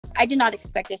I did not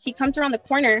expect this. He comes around the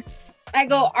corner. I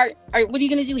go, what are you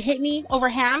gonna do, hit me over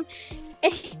ham?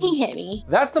 And he hit me.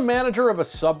 That's the manager of a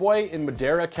Subway in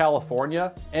Madera,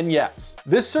 California. And yes,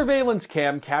 this surveillance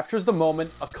cam captures the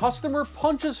moment a customer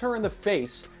punches her in the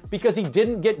face because he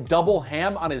didn't get double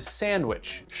ham on his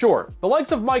sandwich. Sure, the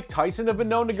likes of Mike Tyson have been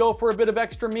known to go for a bit of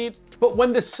extra meat, but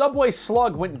when this Subway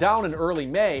slug went down in early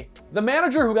May, the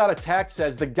manager who got attacked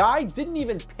says the guy didn't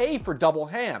even pay for double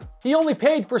ham. He only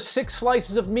paid for 6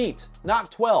 slices of meat,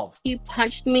 not 12. He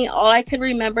punched me. All I could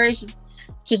remember is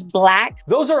just black.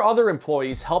 Those are other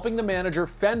employees helping the manager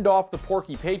fend off the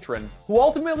porky patron, who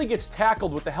ultimately gets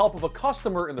tackled with the help of a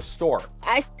customer in the store.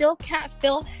 I still can't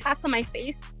feel half of my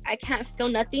face. I can't feel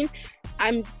nothing.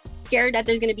 I'm scared that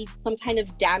there's gonna be some kind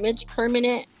of damage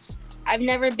permanent. I've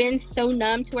never been so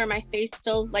numb to where my face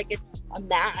feels like it's a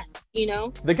mass, you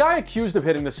know? The guy accused of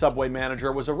hitting the Subway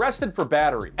manager was arrested for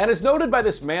battery, and as noted by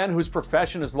this man whose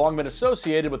profession has long been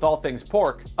associated with all things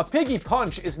pork, a piggy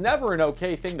punch is never an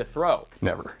okay thing to throw.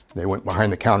 Never. They went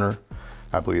behind the counter,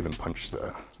 I believe, and punched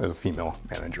the female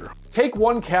manager. Take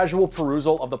one casual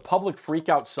perusal of the public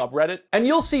freakout subreddit, and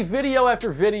you'll see video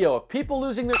after video of people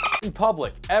losing their in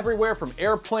public, everywhere from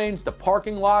airplanes to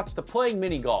parking lots to playing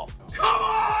mini golf. Come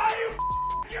on!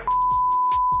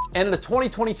 And in a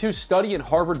 2022 study in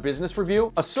Harvard Business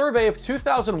Review, a survey of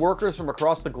 2,000 workers from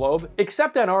across the globe,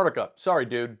 except Antarctica, sorry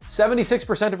dude,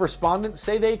 76% of respondents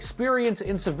say they experience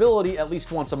incivility at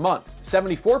least once a month.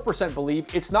 74% believe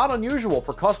it's not unusual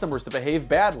for customers to behave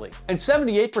badly. And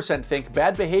 78% think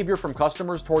bad behavior from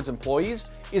customers towards employees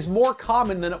is more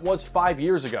common than it was 5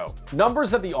 years ago.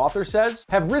 Numbers that the author says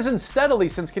have risen steadily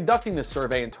since conducting this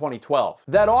survey in 2012.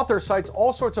 That author cites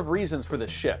all sorts of reasons for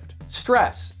this shift.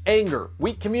 Stress, anger,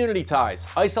 weak community ties,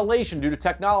 isolation due to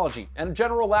technology, and a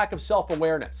general lack of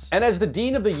self-awareness. And as the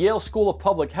dean of the Yale School of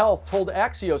Public Health told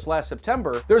Axios last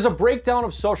September, there's a breakdown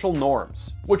of social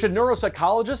norms, which a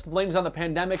neuropsychologist blames on the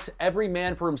pandemic's every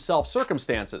man for himself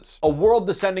circumstances, a world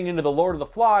descending into the Lord of the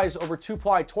Flies over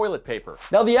 2-ply toilet paper.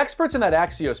 Now, the experts in that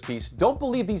Axios piece don't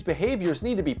believe these behaviors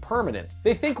need to be permanent.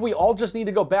 They think we all just need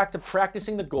to go back to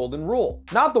practicing the golden rule.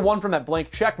 Not the one from that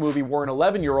Blank Check movie where an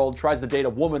 11-year-old tries to date a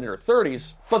woman in her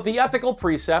 30s, but the ethical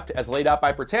precept, as laid out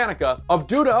by Britannica, of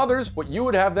do to others what you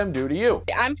would have them do to you.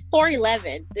 I'm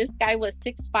 4'11". This guy was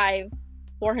 6'5",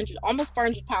 400, almost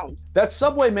 400 pounds. That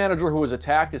Subway manager who was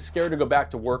attacked is scared to go back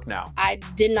to work now. I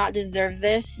did not deserve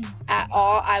this at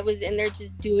all. I was in there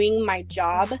just doing my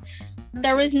job.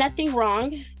 There was nothing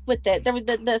wrong with it.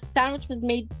 The sandwich was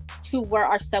made to where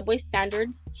our Subway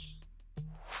standards.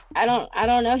 I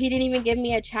don't know. He didn't even give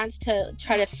me a chance to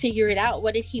try to figure it out.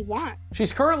 What did he want?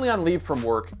 She's currently on leave from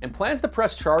work and plans to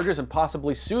press charges and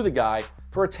possibly sue the guy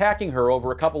for attacking her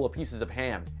over a couple of pieces of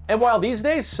ham. And while these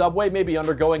days Subway may be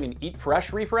undergoing an Eat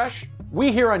Fresh refresh,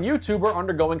 we here on YouTube are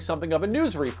undergoing something of a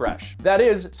news refresh. That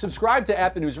is, subscribe to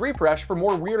 @TheNewsRefresh for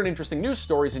more weird and interesting news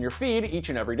stories in your feed each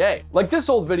and every day. Like this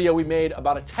old video we made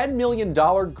about a $10 million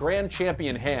Grand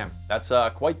Champion ham. That's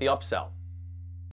quite the upsell.